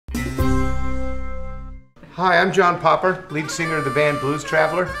Hi, I'm John Popper, lead singer of the band Blues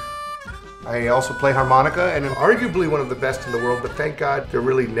Traveler. I also play harmonica and am arguably one of the best in the world, but thank God there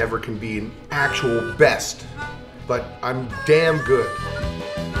really never can be an actual best. But I'm damn good.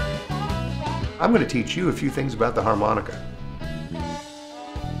 I'm going to teach you a few things about the harmonica.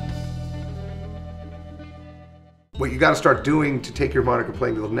 What you got to start doing to take your harmonica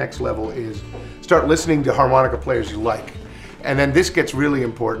playing to the next level is start listening to harmonica players you like. And then this gets really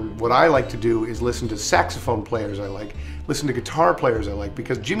important. What I like to do is listen to saxophone players I like, listen to guitar players I like,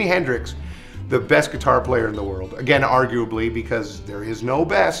 because Jimi Hendrix, the best guitar player in the world, again, arguably, because there is no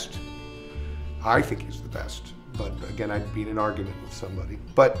best, I think he's the best. But again, I'd be in an argument with somebody.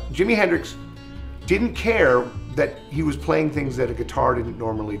 But Jimi Hendrix didn't care that he was playing things that a guitar didn't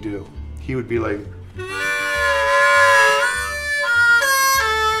normally do. He would be like,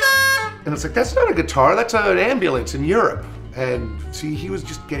 and it's like, that's not a guitar, that's an ambulance in Europe. And see, he was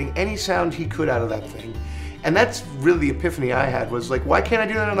just getting any sound he could out of that thing. And that's really the epiphany I had, was like, why can't I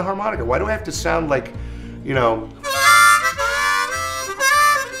do that on the harmonica? Why do I have to sound like, you know,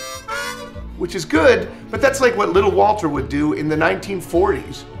 which is good, but that's like what Little Walter would do in the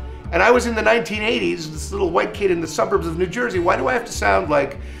 1940s. And I was in the 1980s, this little white kid in the suburbs of New Jersey. Why do I have to sound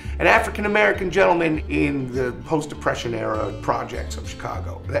like an African-American gentleman in the post-Depression era projects of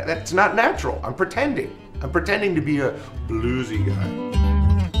Chicago? That's not natural. I'm pretending. I'm pretending to be a bluesy guy.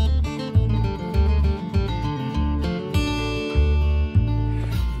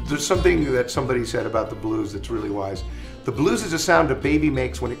 There's something that somebody said about the blues that's really wise. The blues is a sound a baby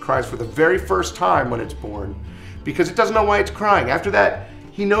makes when it cries for the very first time when it's born, because it doesn't know why it's crying. After that,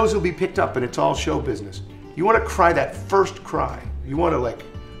 he knows he'll be picked up and it's all show business. You want to cry that first cry. You want to like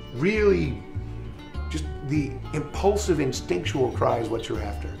really, just the impulsive, instinctual cry is what you're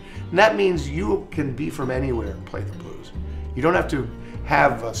after. And that means you can be from anywhere and play the blues. You don't have to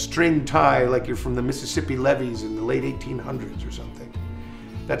have a string tie like you're from the Mississippi levees in the late 1800s or something.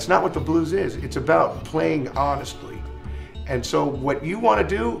 That's not what the blues is. It's about playing honestly. And so what you want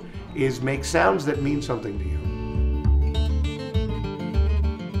to do is make sounds that mean something to you.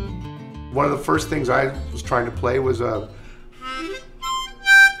 One of the first things I was trying to play was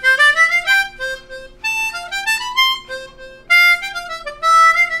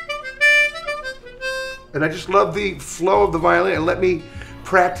and I just love the flow of the violin, and let me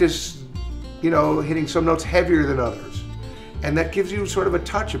practice, you know, hitting some notes heavier than others. And that gives you sort of a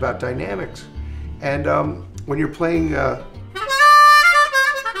touch about dynamics. And when you're playing, now,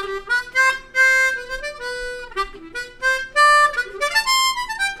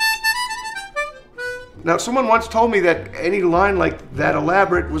 someone once told me that any line like that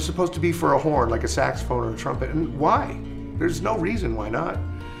elaborate was supposed to be for a horn, like a saxophone or a trumpet. And why? There's no reason why not.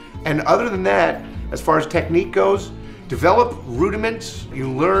 And other than that, as far as technique goes, develop rudiments.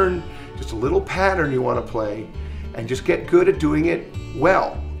 You learn just a little pattern you want to play and just get good at doing it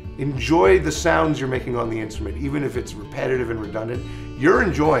well. Enjoy the sounds you're making on the instrument, even if it's repetitive and redundant. You're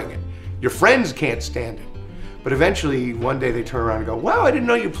enjoying it. Your friends can't stand it. But eventually, one day they turn around and go, wow, I didn't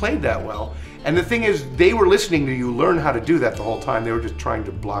know you played that well. And the thing is, they were listening to you learn how to do that the whole time. They were just trying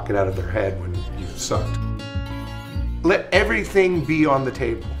to block it out of their head when you sucked. Let everything be on the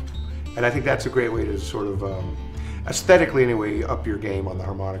table. And I think that's a great way to sort of, aesthetically anyway, up your game on the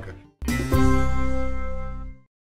harmonica.